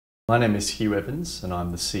My name is Hugh Evans and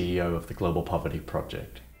I'm the CEO of the Global Poverty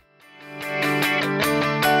Project.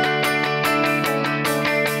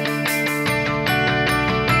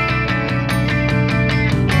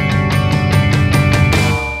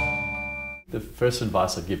 The first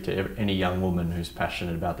advice I'd give to any young woman who's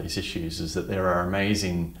passionate about these issues is that there are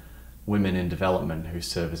amazing women in development who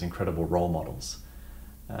serve as incredible role models.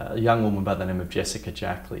 A young woman by the name of Jessica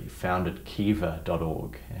Jackley founded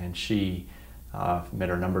kiva.org, and I've met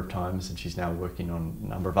her a number of times, and she's now working on a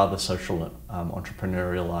number of other social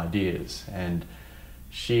entrepreneurial ideas. And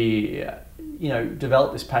she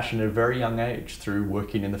developed this passion at a very young age through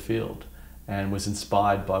working in the field and was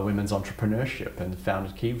inspired by women's entrepreneurship and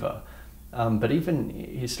founded Kiva. But even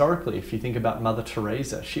historically, if you think about Mother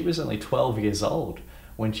Teresa, she was only 12 years old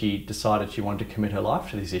when she decided she wanted to commit her life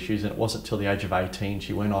to these issues, and it wasn't till the age of 18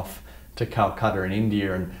 she went off to Calcutta in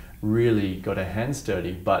India and really got her hands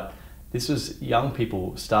dirty. But this was young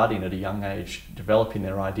people starting at a young age, developing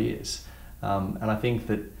their ideas. And I think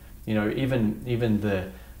that even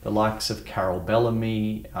the likes of Carol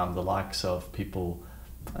Bellamy, the likes of people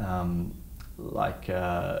like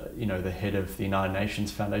the head of the United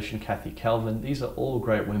Nations Foundation, Kathy Calvin, these are all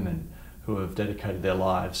great women who have dedicated their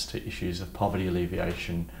lives to issues of poverty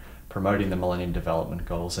alleviation, promoting the Millennium Development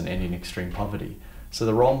Goals and ending extreme poverty. So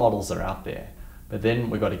the role models are out there, but then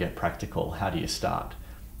we've got to get practical. How do you start?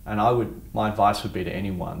 And my advice would be to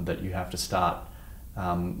anyone that you have to start,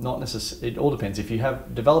 not necessarily, it all depends. If you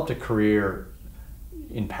have developed a career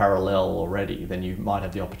in parallel already, then you might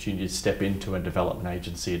have the opportunity to step into a development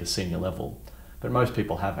agency at a senior level, but most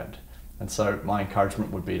people haven't. And so my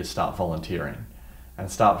encouragement would be to start volunteering, and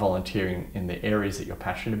start volunteering in the areas that you're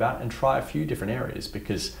passionate about, and try a few different areas,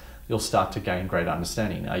 because you'll start to gain great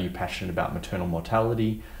understanding. Are you passionate about maternal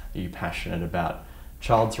mortality? Are you passionate about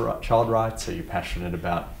child rights? Are you passionate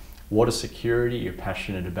about water security? Are you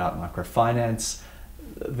passionate about microfinance?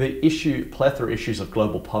 The plethora issues of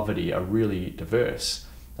global poverty are really diverse.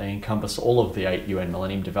 They encompass all of the 8 UN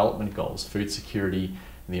Millennium Development Goals: food security,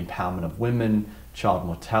 the empowerment of women, child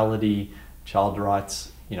mortality, child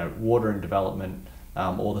rights, water and development,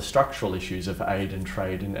 or the structural issues of aid and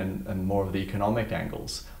trade and more of the economic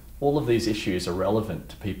angles. All of these issues are relevant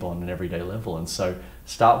to people on an everyday level, and so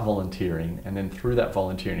start volunteering, and then through that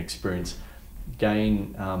volunteering experience,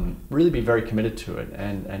 really be very committed to it,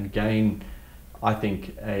 and gain, I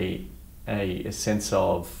think, a sense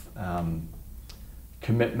of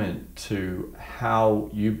commitment to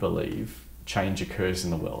how you believe change occurs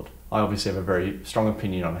in the world. I obviously have a very strong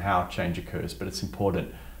opinion on how change occurs, but it's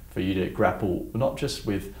important for you to grapple not just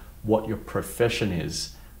with what your profession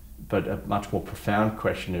is, but a much more profound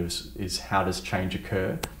question is how does change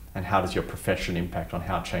occur, and how does your profession impact on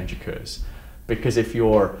how change occurs? Because if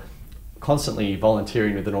you're constantly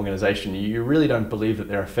volunteering with an organization, you really don't believe that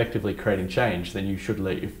they're effectively creating change, then you should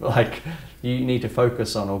leave. You need to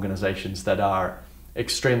focus on organizations that are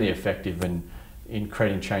extremely effective in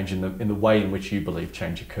creating change in the way in which you believe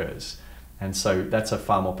change occurs. And so that's a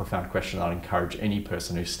far more profound question I'd encourage any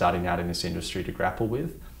person who's starting out in this industry to grapple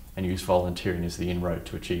with, and use volunteering as the inroad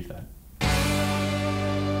to achieve that.